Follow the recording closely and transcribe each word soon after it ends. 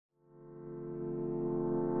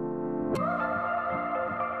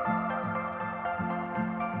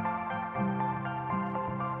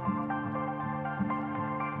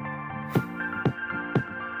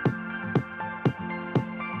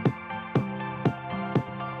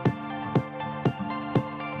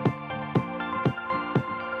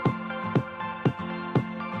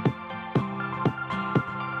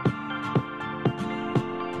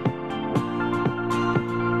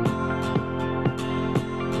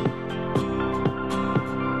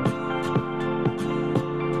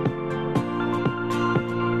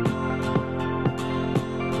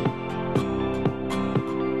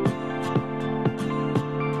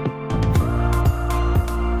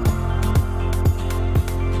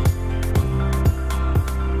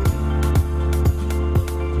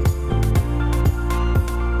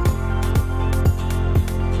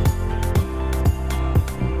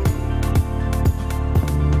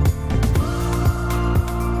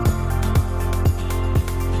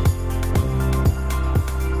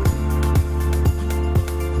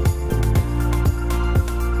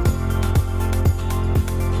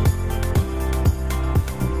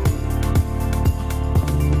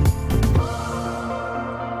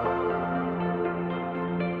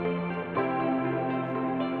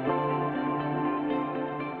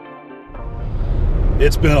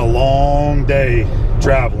It's been a long day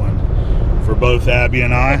traveling for both Abby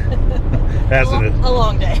and I, hasn't it? A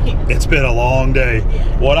long day. It's been a long day.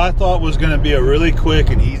 Yeah. What I thought was going to be a really quick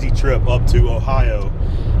and easy trip up to Ohio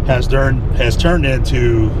has turned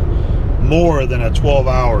into more than a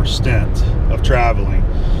 12-hour stint of traveling.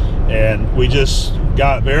 And we just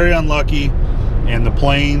got very unlucky, and the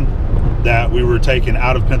plane that we were taking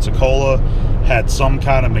out of Pensacola had some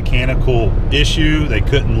kind of mechanical issue. They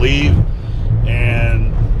couldn't leave,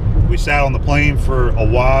 and we sat on the plane for a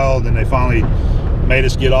while. Then they finally made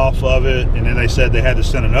us get off of it, and then they said they had to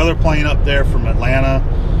send another plane up there from Atlanta,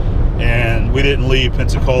 and we didn't leave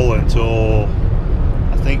Pensacola until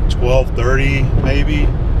I think 12:30, maybe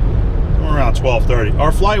around 12:30.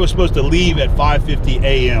 Our flight was supposed to leave at 5:50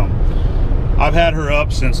 a.m. I've had her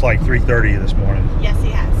up since like 3:30 this morning. Yes,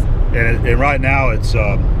 he has. And right now it's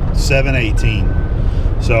 7:18.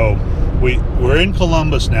 So we're in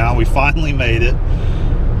Columbus now. We finally made it.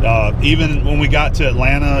 Even when we got to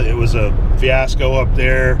Atlanta, it was a fiasco up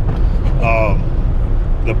there.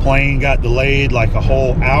 The plane got delayed like a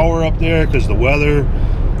whole hour up there because the weather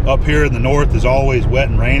up here in the north is always wet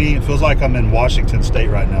and rainy. It feels like I'm in Washington State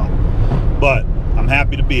right now. But I'm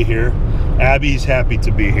happy to be here. Abby's happy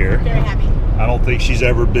to be here. Very happy. I don't think she's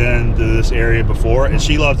ever been to this area before, and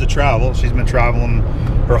she loves to travel. She's been traveling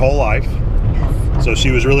her whole life. Yes. So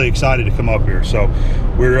she was really excited to come up here. So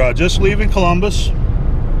we're just leaving Columbus,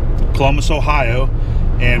 Ohio,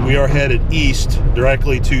 and we are headed east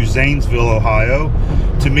directly to Zanesville, Ohio,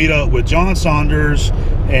 to meet up with John Saunders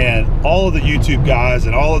and all of the YouTube guys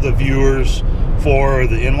and all of the viewers for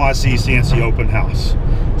the NYCCNC open house.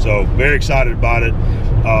 So very excited about it.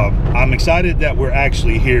 I'm excited that we're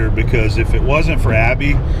actually here, because if it wasn't for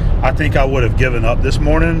Abby, I think I would have given up this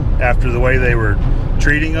morning after the way they were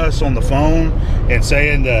treating us on the phone and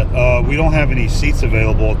saying that we don't have any seats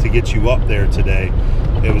available to get you up there today.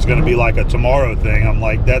 It was going to be like a tomorrow thing. I'm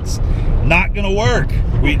like, that's not going to work.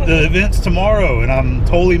 The event's tomorrow, and I'm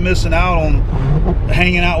totally missing out on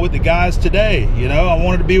hanging out with the guys today. You know, I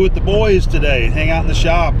wanted to be with the boys today and hang out in the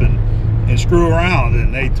shop and screw around,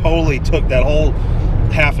 and they totally took that whole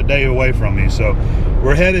half a day away from me. So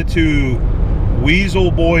we're headed to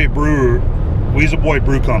Weasel Boy Brew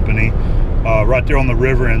Company, right there on the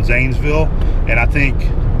river in Zanesville, and I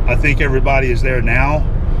think everybody is there now.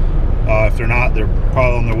 If they're not, they're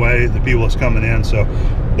probably on their way, the people that's coming in. So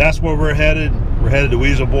that's where we're headed. We're headed to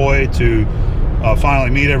Weasel Boy to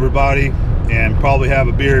finally meet everybody and probably have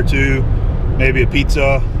a beer or two, maybe a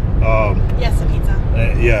pizza. Yes, a pizza.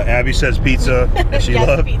 Yeah, Abby says pizza, and she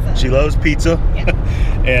loves pizza. Yeah.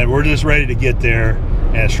 And we're just ready to get there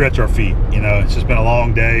and stretch our feet. You know, it's just been a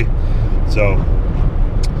long day. So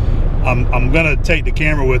I'm gonna take the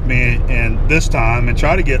camera with me and this time and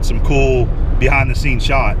try to get some cool behind the scenes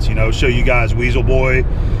shots, you know, show you guys Weasel Boy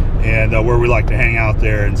and where we like to hang out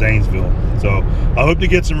there in Zanesville. So I hope to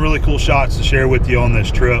get some really cool shots to share with you on this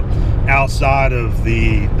trip outside of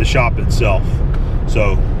the shop itself.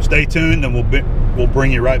 So stay tuned, and we'll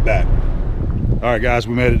bring you right back. All right, guys,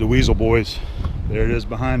 we made it to Weasel Boys. There it is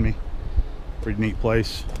behind me. Pretty neat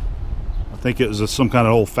place. I think it was some kind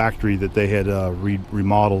of old factory that they had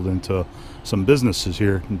remodeled into some businesses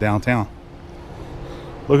here in downtown.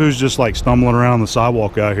 Look who's just like stumbling around the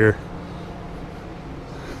sidewalk out here.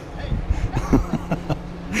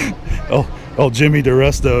 oh, Jimmy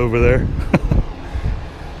DeResta over there.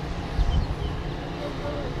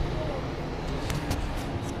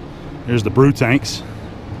 Here's the brew tanks.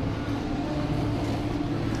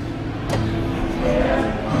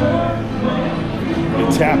 The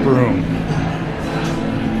tap room.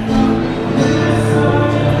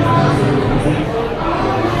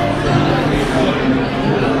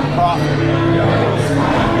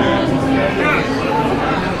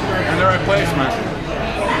 In the right place, man.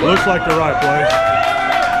 Looks like the right place.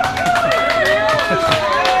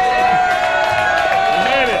 We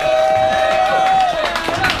made it.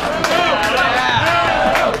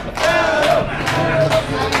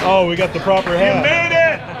 Oh, we got the proper hat. You made it!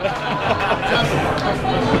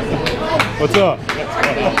 What's up?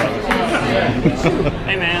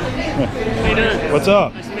 Hey man, how you doing? What's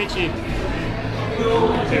up? Nice to meet you.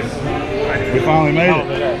 We finally made it.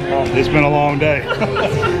 It's been a long day.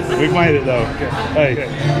 We've made it though. Hey,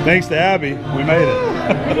 thanks to Abby, we made it.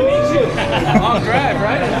 Long drive,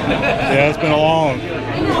 right? Yeah, it's been a long.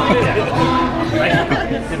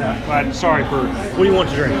 I'm sorry for. What do you want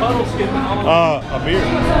to drink? A beer.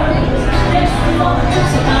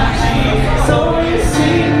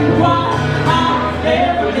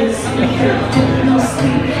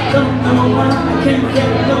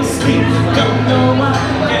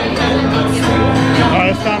 Alright,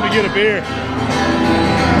 it's time to get get a beer.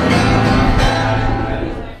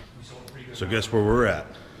 So guess where we're at?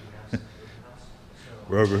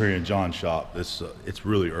 We're over here in John's shop. It's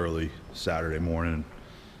really early Saturday morning.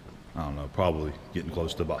 I don't know, probably getting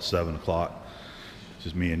close to about 7 o'clock. It's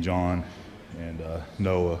just me and John and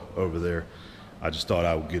Noah over there. I just thought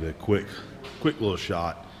I would get a quick little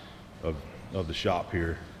shot of the shop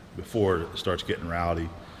here before it starts getting rowdy,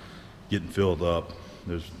 getting filled up.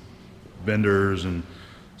 There's vendors and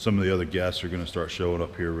some of the other guests are going to start showing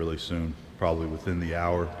up here really soon. Probably within the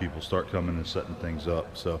hour, people start coming and setting things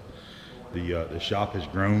up. So the shop has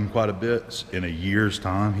grown quite a bit in a year's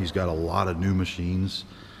time. He's got a lot of new machines.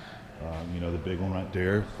 You know, the big one right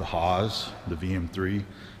there, the Haas, the VM3,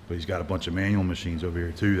 but he's got a bunch of manual machines over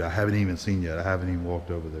here too that I haven't even seen yet. I haven't even walked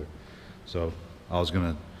over there. So I was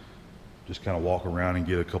gonna just kind of walk around and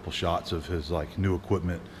get a couple shots of his like new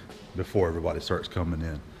equipment before everybody starts coming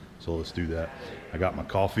in. So let's do that. I got my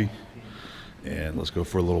coffee and let's go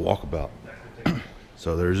for a little walkabout.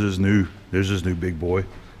 So there's his new big boy,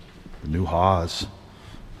 the new Haas.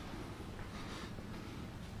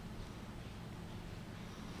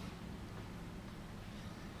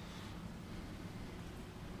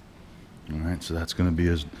 All right, so that's going to be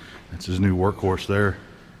that's his new workhorse there.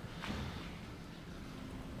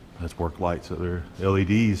 That's work lights, so they're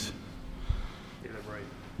LEDs. Yeah, they're bright.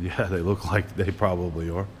 Yeah, they look like they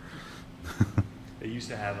probably are. They used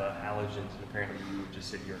to have halogens, and apparently you would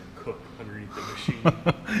just sit here and cook underneath the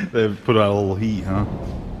machine. They've put out a little heat, huh?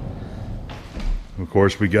 Of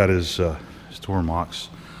course, we got his Tormox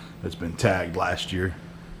that's been tagged last year.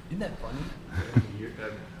 Isn't that funny?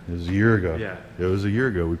 It was a year ago. Yeah. It was a year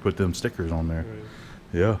ago. We put them stickers on there. Right.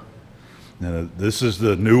 Yeah. Now, this is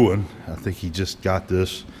the new one. I think he just got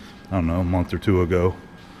this, I don't know, a month or two ago.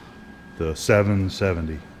 The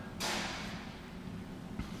 770.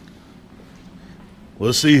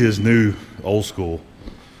 Let's see his new old school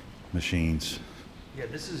machines. Yeah,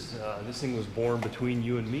 this thing was born between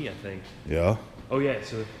you and me, I think. Yeah. Oh yeah,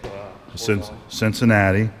 so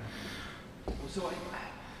Cincinnati. So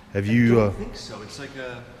Have I you? don't think so. It's like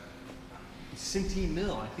a Centime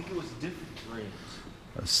mill. I think it was different grains.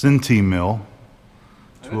 A Centime mill.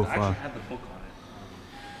 I 205. actually had the book on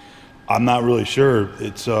it. I'm not really sure.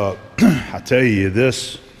 It's I tell you,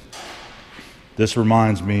 this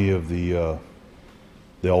reminds me of the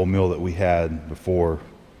old mill that we had before.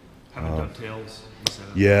 Having ducktails.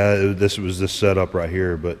 Yeah, this was this setup right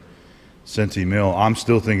here, but Cincy Mill. I'm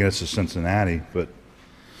still thinking it's a Cincinnati, but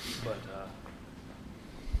what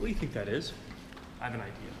do you think that is? I have an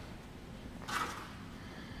idea.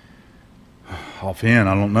 offhand,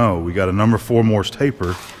 I don't know. We got a number 4 Morse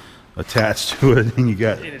taper attached to it, and you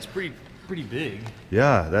got. And it's pretty big.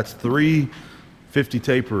 Yeah, that's 3 50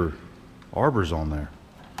 taper arbors on there.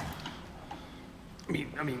 I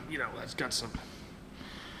mean, you know, that's got some.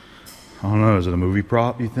 I don't know. Is it a movie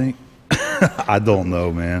prop, you think? I don't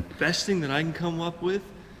know, man. Best thing that I can come up with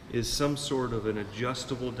is some sort of an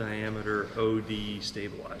adjustable diameter OD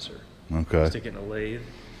stabilizer. Okay. Stick it in a lathe,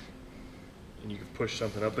 and you can push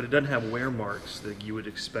something up, but it doesn't have wear marks that you would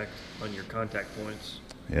expect on your contact points.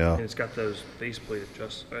 Yeah. And it's got those faceplate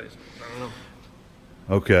adjust. I don't know.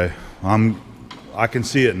 Okay. I can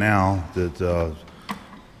see it now that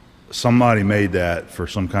somebody made that for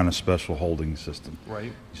some kind of special holding system.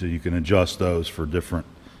 Right. So you can adjust those for different,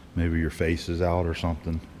 maybe your face is out or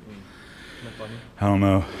something. Isn't that funny? I don't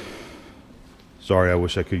know. Sorry, I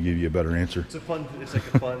wish I could give you a better answer. It's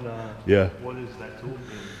like a fun, Yeah. What is that tool?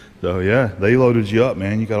 So yeah, they loaded you up,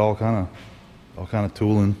 man. You got all kind of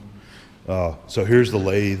tooling. So here's the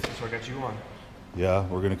lathe. So I got you on. Yeah,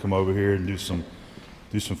 we're gonna come over here and do some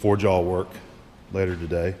four-jaw work later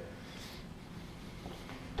today.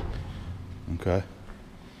 Okay.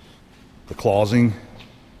 The clawsing,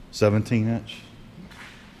 17-inch.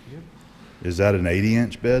 Yep. Is that an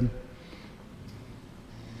 80-inch bed?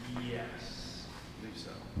 Yes, I believe so.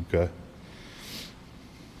 Okay.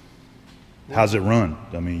 How's it run?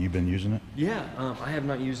 I mean, you've been using it? Yeah, I have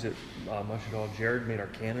not used it much at all. Jared made our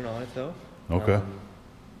cannon on it though. Okay.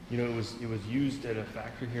 You know, it was used at a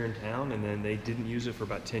factory here in town, and then they didn't use it for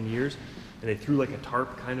about 10 years, and they threw like a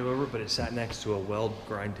tarp kind of over it, but it sat next to a weld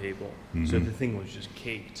grind table, so the thing was just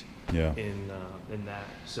caked Yeah. in that.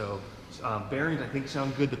 So bearings I think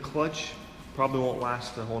sound good. The clutch probably won't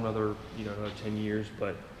last a whole another another 10 years,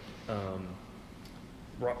 but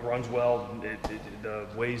runs well. The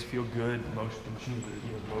waves feel good. The machine,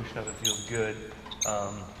 the motion of it feels good.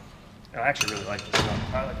 I actually really like this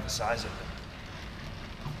stuff. I like the size of it.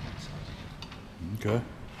 Okay.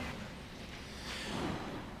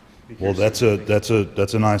 Well, that's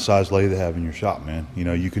a nice size lathe to have in your shop, man. You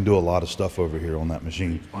know, you can do a lot of stuff over here on that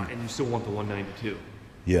machine. And you still want the 192.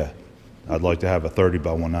 Yeah, I'd like to have a 30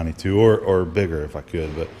 by 192 or bigger if I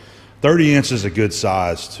could, but 30 inch is a good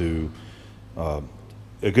size to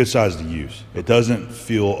use. It doesn't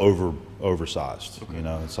feel oversized. Okay. You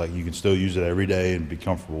know, it's like you can still use it every day and be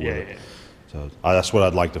comfortable with it. So that's what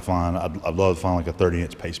I'd like to find. I'd love to find like a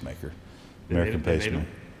 30-inch pacemaker, American pacemaker.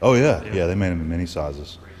 Oh yeah, they made them in many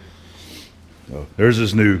sizes. So there's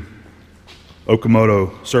this new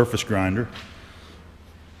Okamoto surface grinder.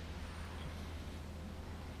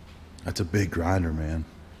 That's a big grinder, man.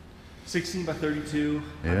 16 by 32.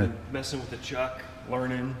 Yeah. I've been messing with the chuck,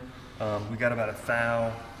 learning. We got about a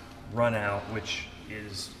thou run out, which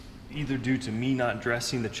is either due to me not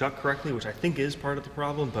dressing the chuck correctly, which I think is part of the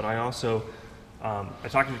problem, but I also,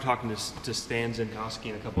 talking to Stan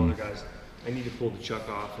Zinkowski and a couple other guys, I need to pull the chuck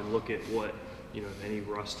off and look at what, you know, if any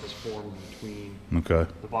rust has formed between the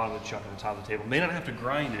bottom of the chuck and the top of the table. May not have to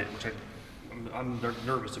grind it, which I'm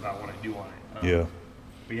nervous about when I do on it.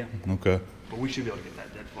 But yeah. Okay. But we should be able to get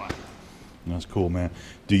that dead flat. That's cool, man.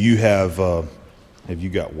 Do you have you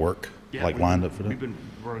got work lined up for that? We've been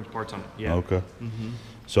running parts on it. Yeah. Okay.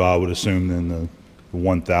 So I would assume then the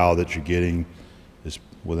 1 thou that you're getting is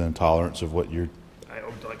within tolerance of what you're. I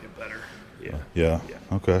would like it better. Yeah. Yeah.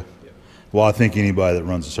 Okay. Yeah. Well, I think anybody that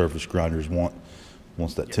runs the surface grinders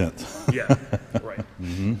wants that 10th. Yeah. Right.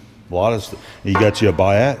 A lot of stuff. You got you a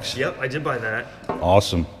biax? Yep, I did buy that.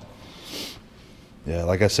 Awesome. Yeah,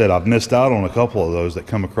 like I said, I've missed out on a couple of those that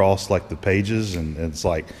come across like the pages, and it's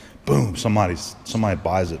like, boom, somebody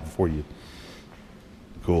buys it before you.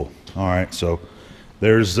 Cool. All right, so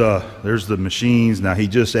there's the machines. Now he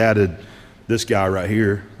just added this guy right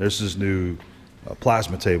here. There's his new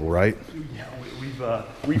plasma table, right? Yeah,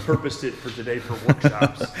 we've repurposed it for today for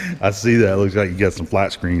workshops. I see that. It looks like you got some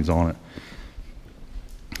flat screens on it.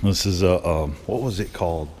 This is what was it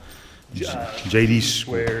called? JD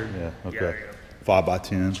Squared. Yeah. Okay. Yeah, 5 by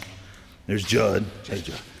 10. There's Judd. Hey,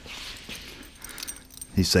 Judd.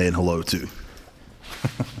 He's saying hello too.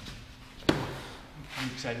 Are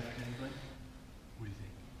you excited for today, bud? What do you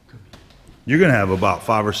think? Come here. You're gonna have about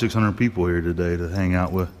 500 or 600 people here today to hang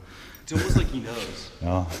out with. It's almost like he knows.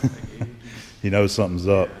 Oh. He knows something's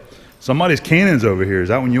up. Somebody's Canon's over here. Is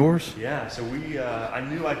that one yours? Yeah. So I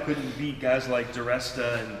knew I couldn't beat guys like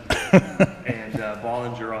DeResta and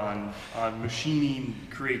Bollinger on machining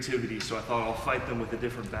creativity. So I thought I'll fight them with a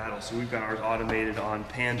different battle. So we've got ours automated on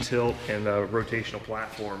pan tilt and a rotational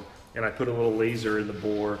platform. And I put a little laser in the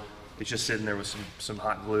bore. It's just sitting there with some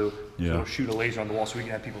hot glue. Yeah. So it'll shoot a laser on the wall so we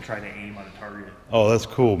can have people trying to aim on a target. Oh, that's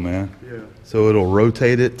cool, man. Yeah. So it'll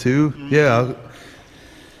rotate it too? Yeah.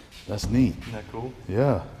 That's neat. Isn't that cool?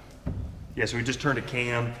 Yeah. Yeah, so we just turned a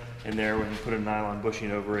cam in there and put a nylon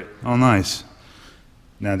bushing over it. Oh, nice.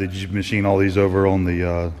 Now, did you machine all these over on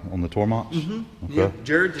the Tormox? Okay. Yeah.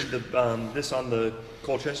 Jared did this on the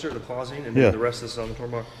Colchester, the Clausing, and then the rest of this on the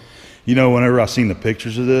Tormox. You know, whenever I seen the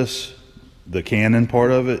pictures of this, the Canon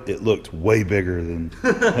part of it, it looked way bigger than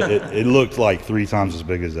it looked like 3 times as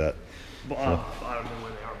big as that. I don't know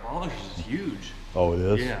where they are. Bollinger's is huge. Oh, it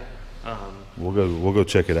is? Yeah. We'll go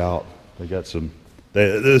check it out. They got some.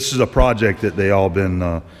 This is a project that they all been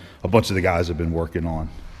a bunch of the guys have been working on.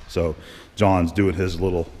 So John's doing his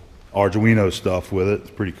little Arduino stuff with it. It's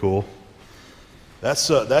pretty cool. That's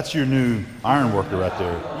your new iron worker right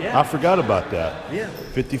there. Yeah. I forgot about that. Yeah.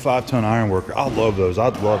 55-ton iron worker. I love those.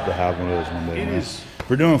 I'd love to have one of those one day. It man. is.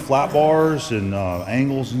 For doing flat bars and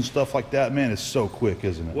angles and stuff like that, man, it's so quick,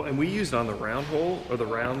 isn't it? Well, and we used on the round hole or the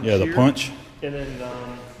round. Yeah, the shear, punch. And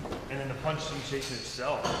then the punch sensation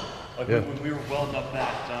itself. Like Yeah. when we were welding up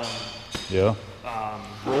that Yeah.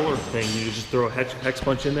 roller thing, you just throw a hex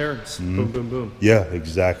punch in there, and boom, boom, boom. Yeah,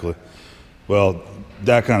 exactly. Well,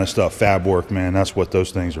 that kind of stuff, fab work, man, that's what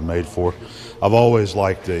those things are made for. I've always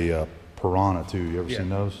liked a Piranha too. You ever seen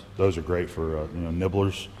those? Those are great for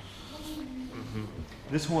nibblers.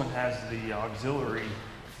 This one has the auxiliary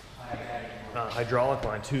hydraulic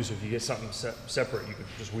line too, so if you get something separate, you could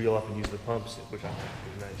just wheel up and use the pumps, which I think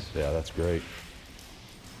is nice. Yeah, that's great.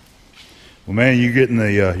 Well, man, you're getting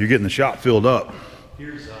the shop filled up.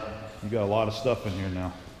 Here's You got a lot of stuff in here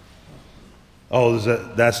now. Oh,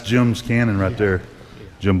 that's Jim's Canon right there. Yeah.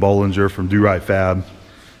 Jim Bollinger from Do Right Fab.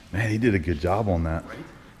 Man, he did a good job on that. Right?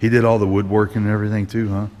 He did all the woodworking and everything too,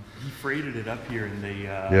 huh? He freighted it up here, and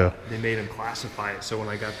they made him classify it. So when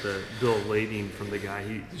I got the bill of lading from the guy,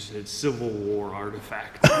 he said Civil War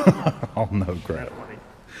artifact. Oh no crap.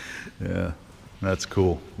 Yeah, that's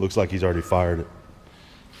cool. Looks like he's already fired it.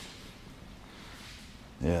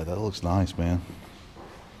 Yeah, that looks nice, man.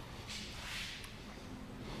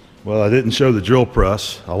 Well, I didn't show the drill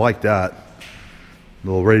press. I like that.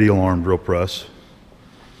 Little radial arm drill press.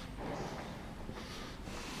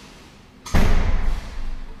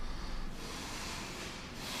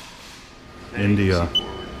 India.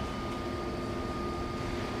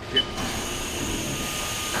 Yep.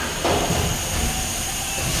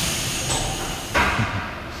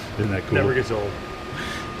 Isn't that cool? Never gets old.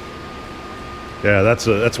 Yeah,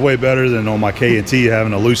 that's way better than on my K&T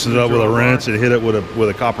having to loosen it up with a wrench and hit it with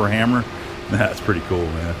a copper hammer. That's pretty cool,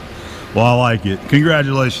 man. Well, I like it.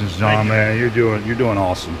 Congratulations, John, man. You're doing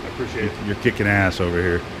awesome. I appreciate it. You're kicking ass over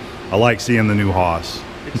here. I like seeing the new Haas.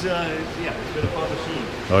 It's been a fun machine.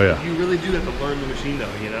 Oh yeah. You really do have to learn the machine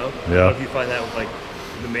though, you know? Yeah. I don't know if you find that with like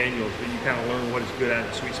the manuals, but you kind of learn what it's good at,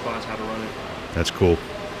 the sweet spots, how to run it. That's cool.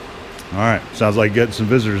 All right, sounds like getting some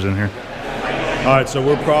visitors in here. All right, so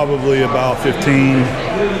we're probably about 10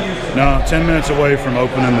 minutes away from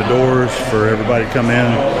opening the doors for everybody to come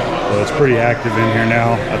in. So it's pretty active in here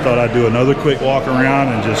now. I thought I'd do another quick walk around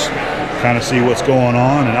and just kind of see what's going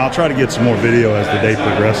on, and I'll try to get some more video as the day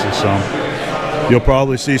progresses. So you'll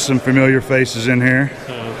probably see some familiar faces in here.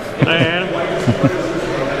 Hi, Adam.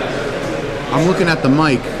 I'm looking at the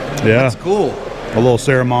mic. Yeah. That's cool. A little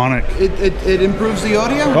ceremonic. It improves the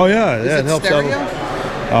audio? Oh yeah, Is yeah, it helps stereo? out.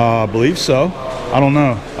 I believe so. I don't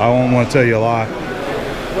know. I won't want to tell you a lie.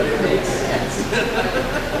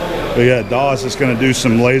 But yeah, Dawes is going to do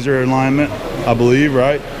some laser alignment, I believe,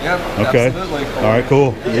 right? Yep. Okay. Absolutely. All right,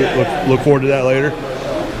 cool. Look forward to that later.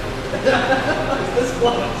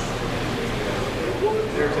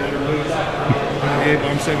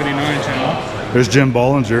 I'm 79 channel. There's Jim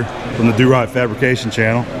Bollinger from the Do Right Fabrication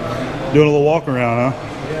channel. Doing a little walk around, huh?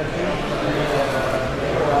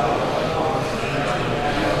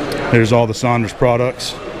 Here's all the Saunders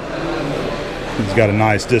products. He's got a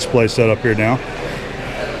nice display set up here now.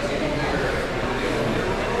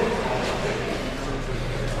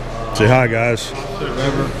 Say hi, guys.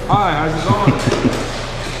 Hi, how's it going?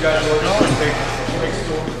 You guys working on?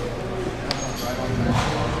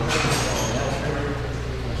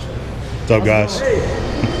 What's up, guys?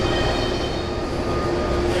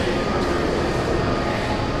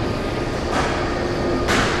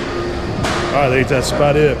 All right, I think that's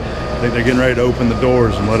about it. I think they're getting ready to open the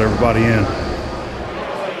doors and let everybody in.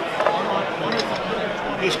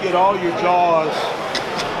 Just get all your jaws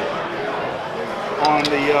on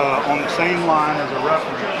the same line as a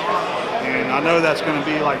reference, and I know that's going to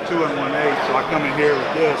be like 2 1/8. So I come in here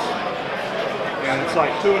with this, and it's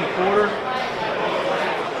like 2 1/4.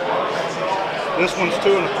 This one's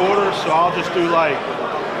 2 1/4, so I'll just do like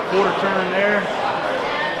a quarter turn there.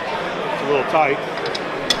 It's a little tight.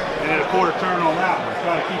 And then a quarter turn on that one.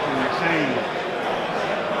 Try to keep them the same.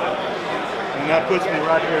 And that puts me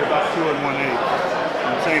right there about 2 1/8.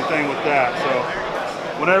 And same thing with that. So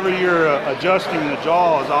whenever you're adjusting the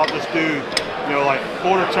jaws, I'll just do, like a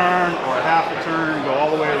quarter turn or a half a turn, go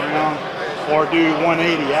all the way around, or do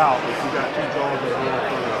 180 out if you've got two jaws that are a little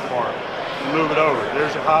further apart. And move it over.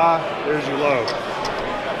 There's your high, there's your low.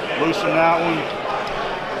 Loosen that one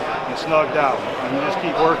and snug that one. And you just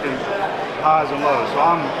keep working highs and lows. So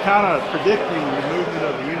I'm kind of predicting the movement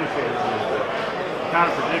of the indicator a little bit. I'm kind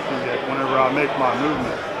of predicting it whenever I make my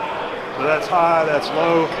movement. So that's high, that's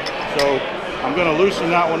low. So I'm going to loosen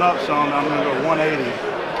that one up some. I'm going to go 180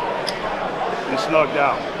 and snug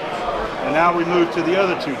that one. And now we move to the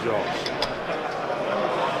other two jaws.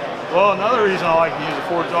 Well, another reason I like to use the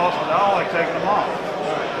 4 jaws is I don't like taking them off.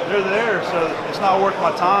 They're there, so it's not worth my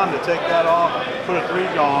time to take that off, put a 3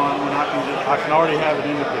 jaw on when I can already have it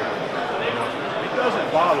indicated. It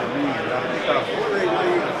doesn't bother me. I think I've already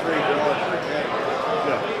used the 3 jaws.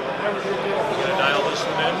 Yeah. You gonna dial this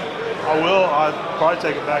one in? I will. I'd probably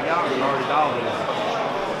take it back out and already dialed it in.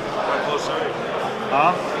 How close are you?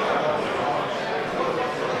 Huh?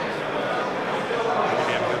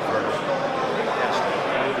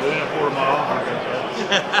 Within a quarter mile.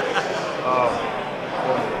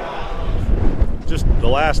 Just the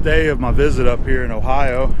last day of my visit up here in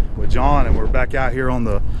Ohio with John, and we're back out here on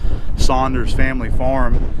the Saunders family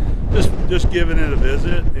farm, just giving it a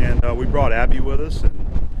visit, and we brought Abby with us,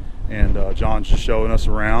 and John's just showing us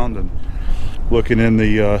around and looking in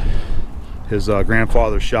the his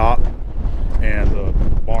grandfather's shop and the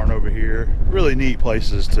barn over here. Really neat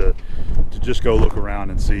places to just go look around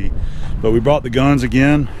and see. But we brought the guns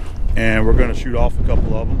again, and we're going to shoot off a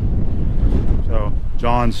couple of them. So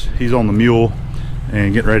he's on the mule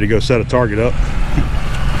and getting ready to go set a target up.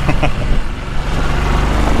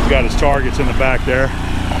 He's got his targets in the back there.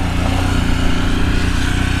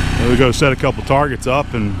 We'll go set a couple targets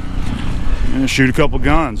up and shoot a couple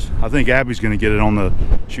guns. I think Abby's going to get it on the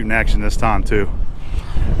shooting action this time too.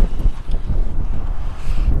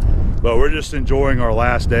 But we're just enjoying our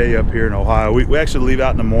last day up here in Ohio. We actually leave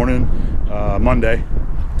out in the morning, Monday,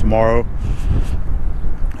 tomorrow.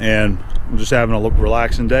 And we're just having a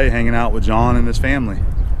relaxing day, hanging out with John and his family.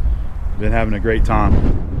 Been having a great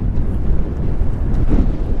time.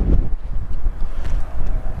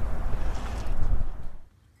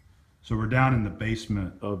 So we're down in the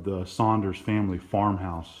basement of the Saunders family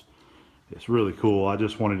farmhouse. It's really cool. I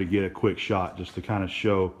just wanted to get a quick shot just to kind of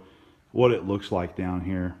show what it looks like down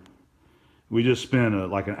here. We just spent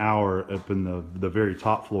like an hour up in the very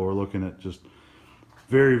top floor looking at just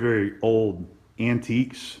very, very old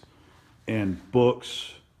antiques and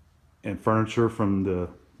books and furniture from the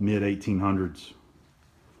mid-1800s.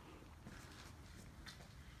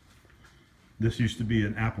 This used to be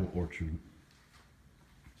an apple orchard.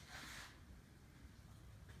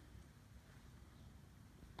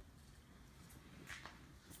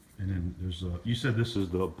 And then there's a, you said this is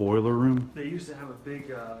the boiler room? They used to have a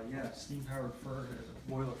big, steam-powered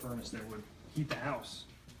boiler furnace that would heat the house.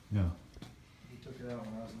 Yeah. We took it out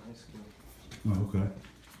when I was in high school. Oh, okay.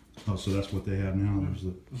 Oh, so that's what they have now. There's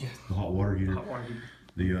the hot water heater. Hot water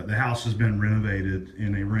heater. The house has been renovated,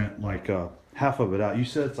 and they rent like half of it out. You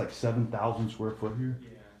said it's like 7,000 square foot here?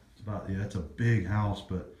 Yeah. It's about, yeah, it's a big house,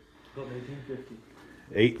 but Built in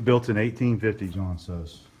 1850. built in 1850, John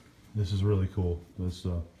says. This is really cool. This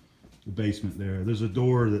the basement there. There's a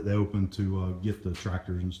door that they open to get the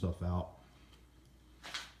tractors and stuff out.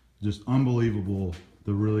 Just unbelievable,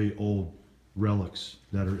 the really old relics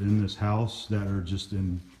that are in this house that are just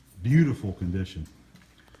in beautiful condition.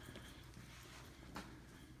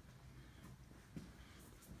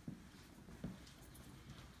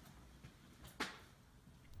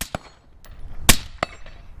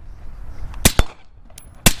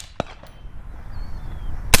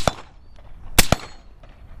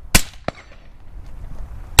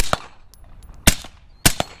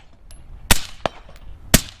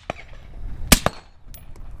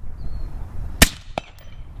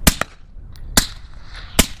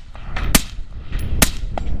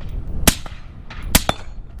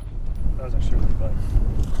 That was actually really fun.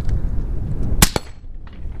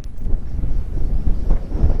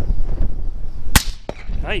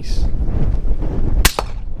 Nice.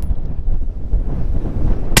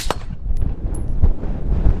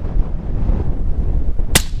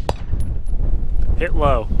 Hit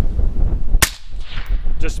low.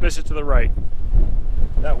 Just miss it to the right.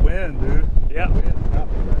 That wind, dude. Yeah. Wind's out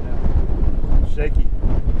right now. Shaky.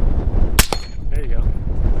 There you go.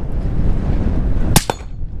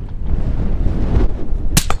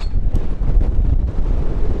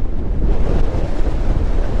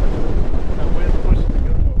 That wind pushes the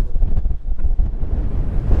gun over.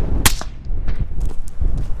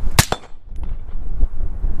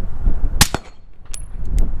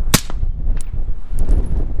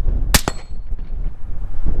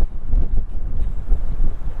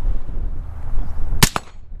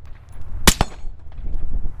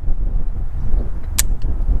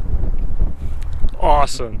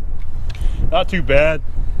 Awesome. Not too bad.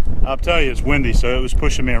 I'll tell you, it's windy, so it was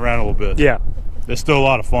pushing me around a little bit. Yeah. It's still a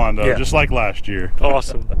lot of fun, though, Yeah. just like last year.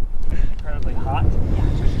 Awesome. Incredibly hot.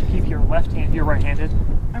 Yeah. So just keep your left hand, you're right-handed?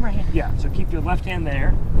 I'm right-handed. Yeah, so keep your left hand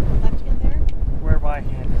there, Left hand there. where my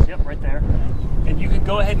hand is. Yep, right there. And you can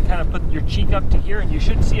go ahead and kind of put your cheek up to here, and you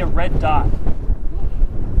should see a red dot.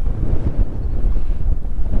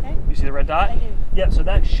 Okay. You see the red dot? I do. Yeah, so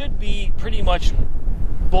that should be pretty much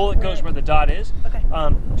bullet goes where the dot is. Okay.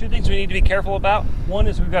 Two things we need to be careful about. One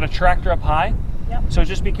is we've got a tractor up high. Yep. So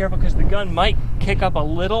just be careful because the gun might kick up a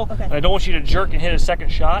little. Okay. And I don't want you to jerk and hit a second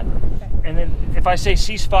shot. Okay. And then if I say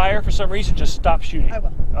cease fire for some reason, just stop shooting. I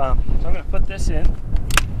will. So I'm going to put this in.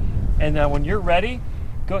 And when you're ready,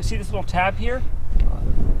 go see this little tab here?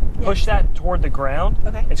 Push that toward the ground.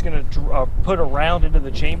 Okay. It's going to put a round into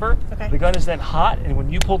the chamber. Okay. The gun is then hot, and when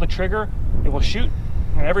you pull the trigger, it will shoot.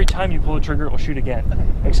 And every time you pull the trigger, it will shoot again. Okay.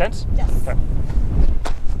 Make sense? Yes. Okay.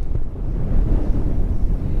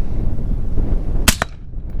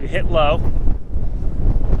 You hit low.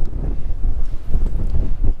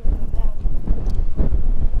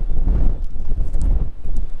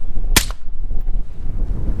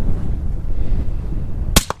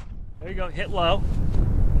 There you go, hit low.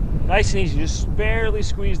 Nice and easy, just barely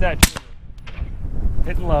squeeze that trigger.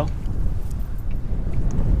 Hitting low.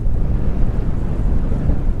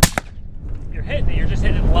 You're hitting it, you're just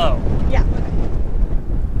hitting it low. Yeah.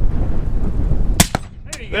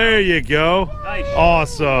 Okay. There you go. There you go. Nice.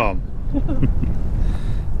 Awesome.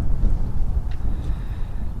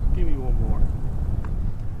 Give me one more.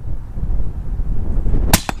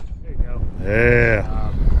 There you go.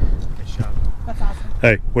 Yeah. Good shot. That's awesome.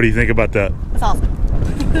 Hey, what do you think about that? That's awesome.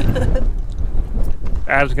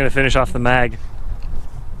 Adam's gonna finish off the mag.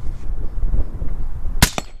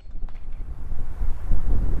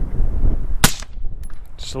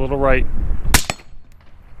 Just a little right.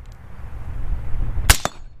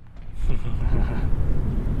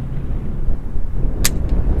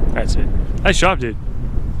 That's it. Nice job, dude.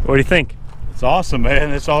 What do you think? It's awesome,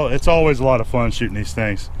 man. It's always a lot of fun shooting these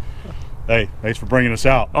things. Hey, thanks for bringing us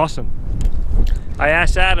out. Awesome. I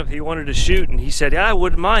asked Adam if he wanted to shoot, and he said, yeah, I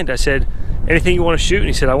wouldn't mind. I said, anything you want to shoot? And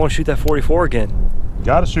he said, I want to shoot that 44 again.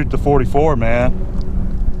 Got to shoot the 44, man.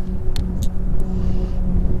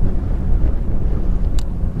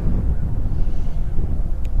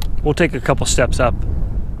 We'll take a couple steps up.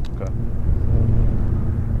 Okay.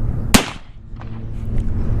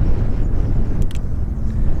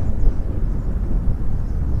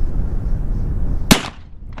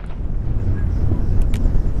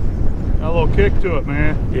 Got a little kick to it,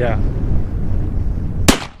 man. Yeah.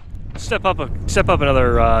 Step up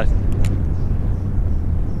another. I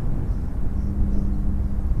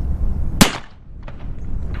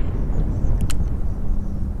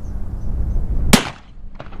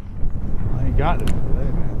ain't got it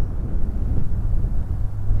today, man.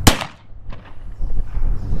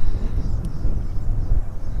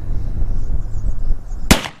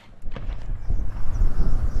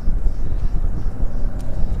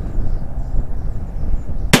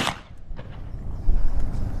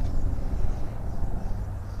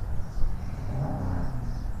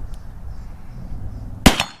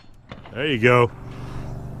 There you go.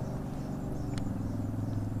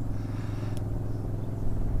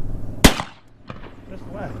 Just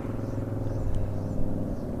wet.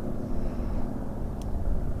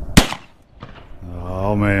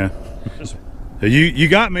 Oh man. Just You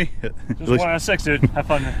got me. Just 1 out of 6, dude. Have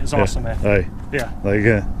fun. It was awesome, man. Hey, Yeah. like,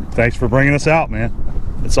 thanks for bringing us out, man.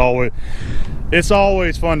 It's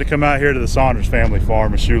always fun to come out here to the Saunders family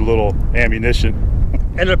farm and shoot a little ammunition.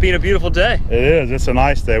 Ended up being a beautiful day. It is. It's a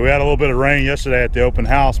nice day. We had a little bit of rain yesterday at the open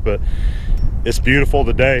house, but it's beautiful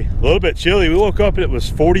today. A little bit chilly. We woke up and it was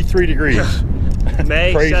 43 degrees.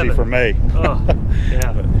 May Crazy 7th. for May. Oh, yeah.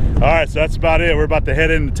 All right, so that's about it. We're about to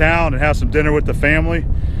head into town and have some dinner with the family.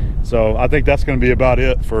 So I think that's going to be about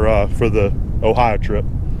it for the Ohio trip.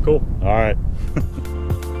 Cool. All right.